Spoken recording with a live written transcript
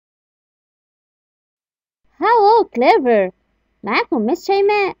Hello clever. معاكم مس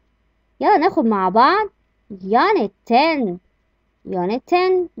شيماء. يلا ناخد مع بعض Unit 10. Unit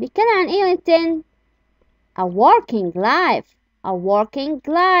 10 بيتكلم عن ايه Unit 10؟ A working life. A working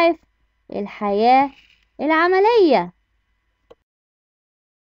life. الحياة العملية.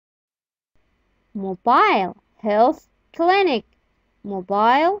 Mobile health clinic.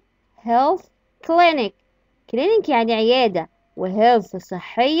 Mobile health clinic. clinic يعني عيادة، وhealth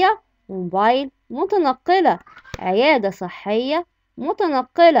صحية، وموبايل متنقلة. عيادة صحية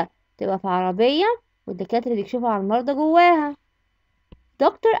متنقلة تبقى في عربية والدكاترة بيكشفوا على المرضى جواها.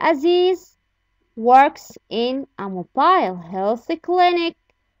 دكتور عزيز works in a mobile health clinic.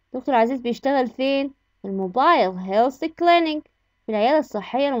 دكتور عزيز بيشتغل فين؟ في الموبايل health clinic، في العيادة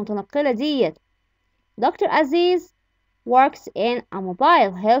الصحية المتنقلة ديت. دكتور عزيز works in a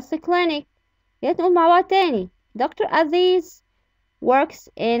mobile health clinic. يا نقول مع بعض تاني. دكتور عزيز works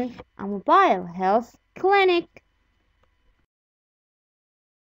in a mobile health clinic.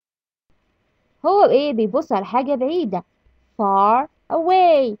 هو ايه؟ بيبص على حاجة بعيدة. far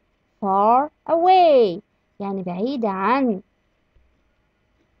away. far away يعني بعيدة عن.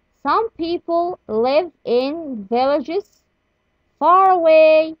 Some people live in villages far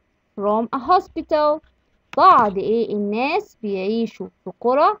away from a hospital. بعض الناس بيعيشوا في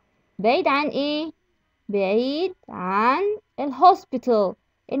قرى بعيد عن بعيد عن الهوسبيتال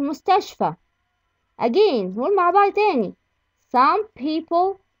المستشفى. Again نقول مع بعض تاني. Some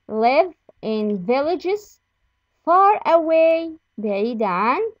people live in villages far away بعيد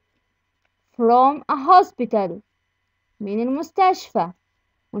عن from a hospital من المستشفى.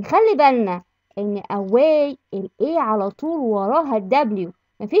 ونخلي بالنا ان away على طول وراها W،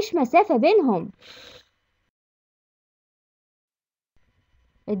 مفيش مسافة بينهم.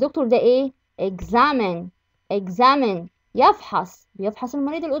 الدكتور ده examine. examine بيفحص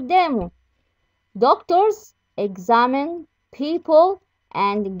المريض اللي قدامه. Doctors examine people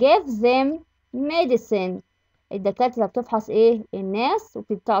and give them medicine. الدكاترة بتفحص الناس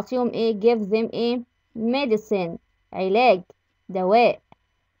وبتعطيهم give them medicine علاج، دواء.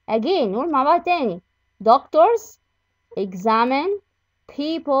 Again نقول مع بعض تاني. Doctors examine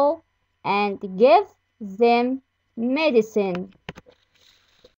people and give them medicine.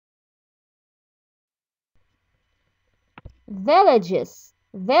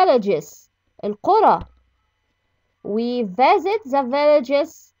 villages القرى. We visit the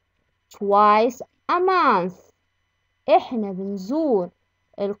villages twice a month. احنا بنزور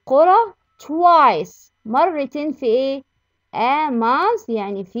القرى twice مرتين في a month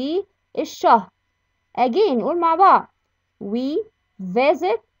يعني في الشهر. Again نقول مع بعض. We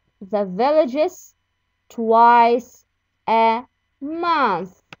visit the villages twice a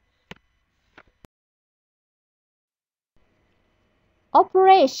month.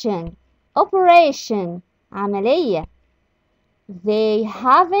 operation عملية. They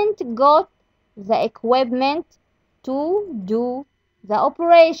haven't got the equipment to do the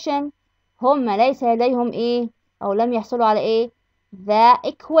operation. هم ليس لديهم أو لم يحصلوا على the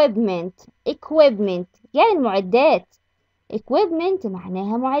equipment يعني المعدات. equipment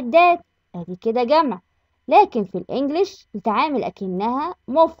معناها معدات، ادي كده جمع. لكن في الانجليش بتعامل اكنها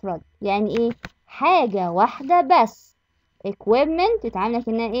مفرد، يعني حاجة واحدة بس. equipment بتعامل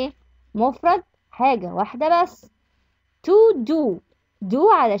اكنها مفرد، حاجة واحدة بس. to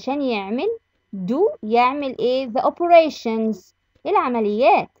do علشان يعمل يعمل the operations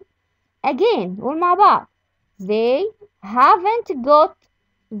العمليات. again نقول مع بعض. They haven't got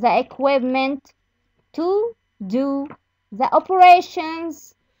the equipment to do the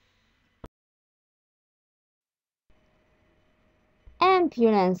operations.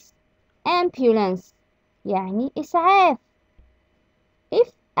 ambulance يعني إسعاف. if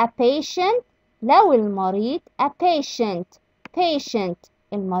a patient لو المريض a patient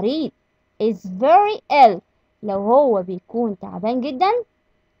المريض is very ill لو هو بيكون تعبان جدا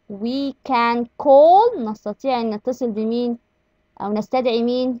we can call نستطيع أن نتصل بمين أو نستدعي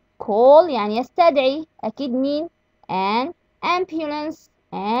مين. call يعني يستدعي أكيد مين an ambulance.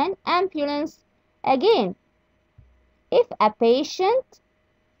 Again if a patient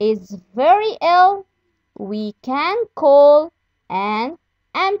is very ill we can call an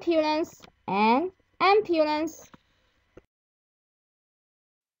ambulance.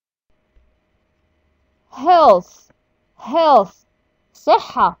 health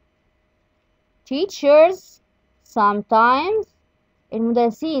صحة. teachers sometimes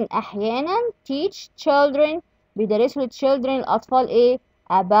المدرسين أحيانا teach children بيدرسوا children الأطفال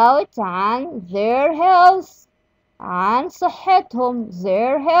about عن their health عن صحتهم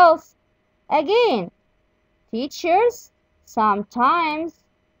their health. Again teachers sometimes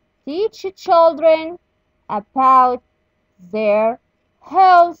teach children about their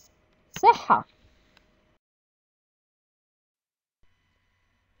health. صحة.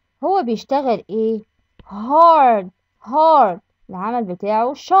 هو بيشتغل ايه؟ hard. العمل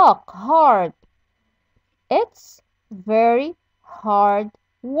بتاعه شاق. hard. It's very hard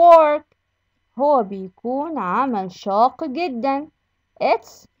work. هو بيكون عمل شاق جدا.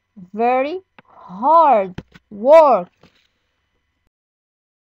 It's very hard work.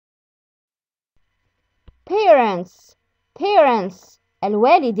 parents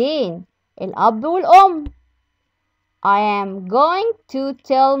الوالدين، الأب والأم. I am going to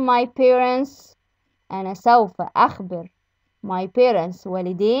tell my parents. أنا سوف أخبر my parents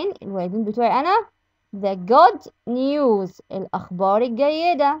الوالدين بتوعي أنا the good news الأخبار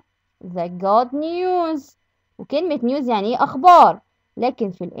الجيدة. the good news. وكلمة news يعني إيه؟ أخبار،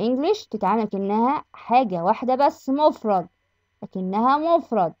 لكن في الإنجليش تتعامل كأنها حاجة واحدة بس، مفرد، لكنها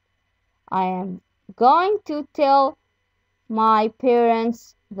مفرد. I am going to tell my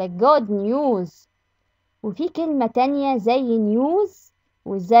parents the good news. وفي كلمة تانية زي news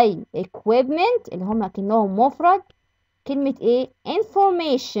وزي equipment اللي هما كأنهم مفرد. كلمة ايه؟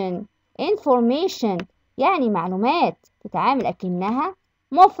 information يعني معلومات، تتعامل أكنها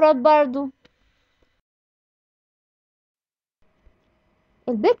مفرد برضو.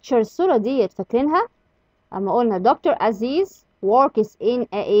 الصورة دي فاكرينها؟ أما قلنا دكتور عزيز works in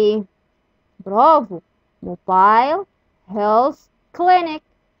a ايه؟ برافو، mobile health clinic.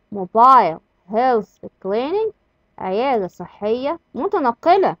 mobile health clinic عيادة صحية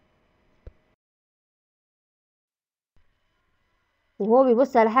متنقلة. وهو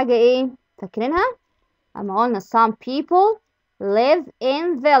بيبص على حاجة ايه؟ فاكرينها؟ أما قلنا some people live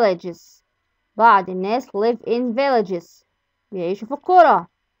in villages. بعض الناس live in villages بيعيشوا في القرى.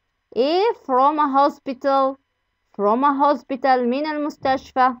 ايه from a hospital. من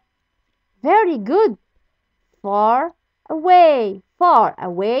المستشفى. very good. far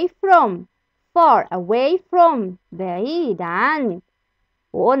away from بعيد عن.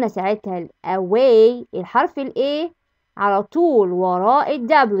 وقلنا ساعتها away الحرف الايه على طول وراء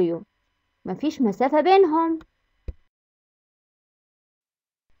W، مفيش مسافة بينهم.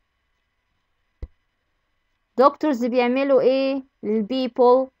 doctors بيعملوا ايه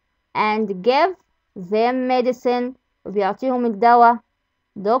للpeople and give them medicine وبيعطيهم الدواء.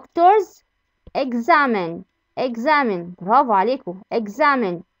 doctors examine برافو عليكم،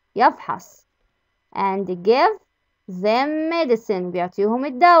 examine يفحص and give them medicine بيعطيهم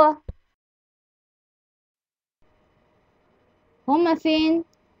الدواء. هما فين؟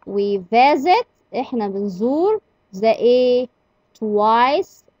 we visit احنا بنزور the ايه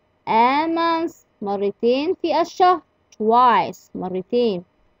twice a month مرتين في الشهر. twice مرتين،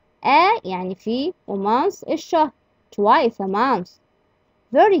 يعني في وmonth الشهر. twice a month.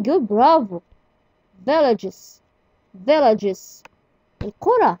 very good برافو. villages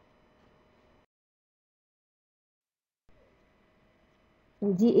القرى.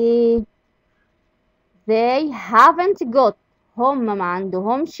 ودي ايه؟ they haven't got هم ما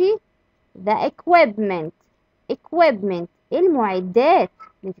عندهمش the equipment المعدات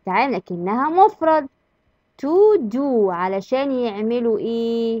اللي تتعامل كأنها مفرد. to do علشان يعملوا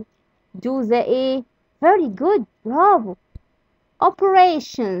ايه؟ do the ايه؟ very good برافو.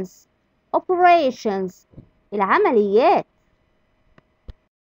 operations العمليات.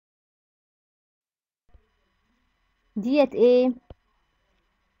 ديت ايه؟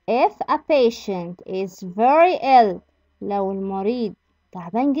 if a patient is very ill لو المريض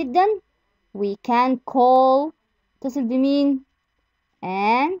تعبان جدا we can call اتصل بمين؟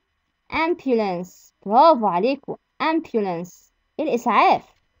 an ambulance برافو عليكم، ambulance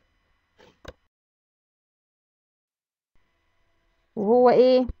الإسعاف. وهو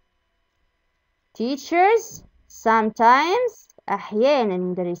ايه؟ teachers sometimes أحيانا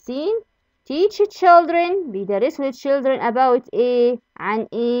المدرسين teach children بيدرسوا children about ايه؟ عن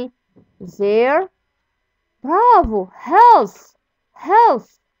ايه؟ their برافو health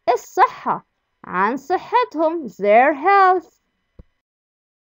الصحة، عن صحتهم their health.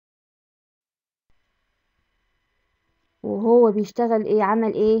 وهو بيشتغل ايه؟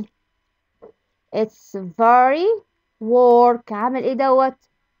 عمل ايه؟ it's very work عمل ايه دوت؟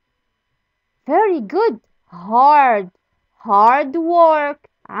 very good hard work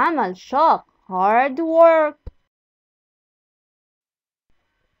عمل شاق hard work.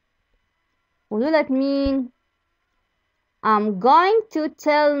 ودولت مين؟ I'm going to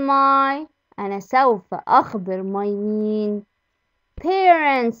tell my أنا سوف أخبر my مين؟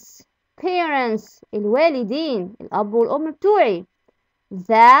 parents الوالدين، الأب والأم بتوعي.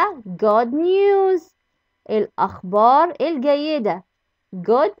 the good news الأخبار الجيدة.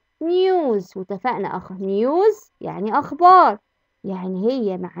 good news. واتفقنا news يعني أخبار، يعني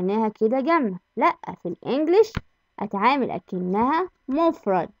هي معناها كده جمع. لأ، في الإنجليش أتعامل أكنها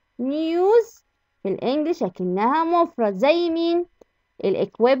مفرد. news في الإنجليش أكنها مفرد. زي مين؟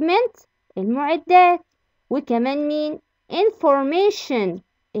 الإكويبمنت المعدات، وكمان مين؟ information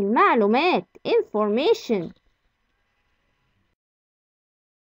المعلومات information.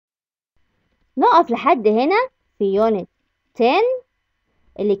 نقف لحد هنا في يونت 10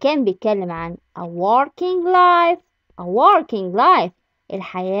 اللي كان بيتكلم عن a working life. a working life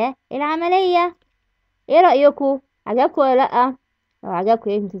الحياة العملية. ايه رأيكم؟ عجبكم ولا لأ؟ لو عجبكم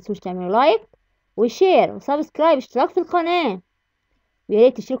يا ريت متنسوش تعملوا لايك وشير وسبسكرايب، اشتراك في القناة، ويا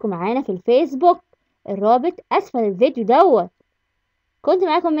ريت تشتركوا معانا في الفيسبوك، الرابط أسفل الفيديو دوت. كنت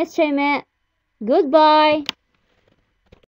معاكم مس شيماء. جود باي.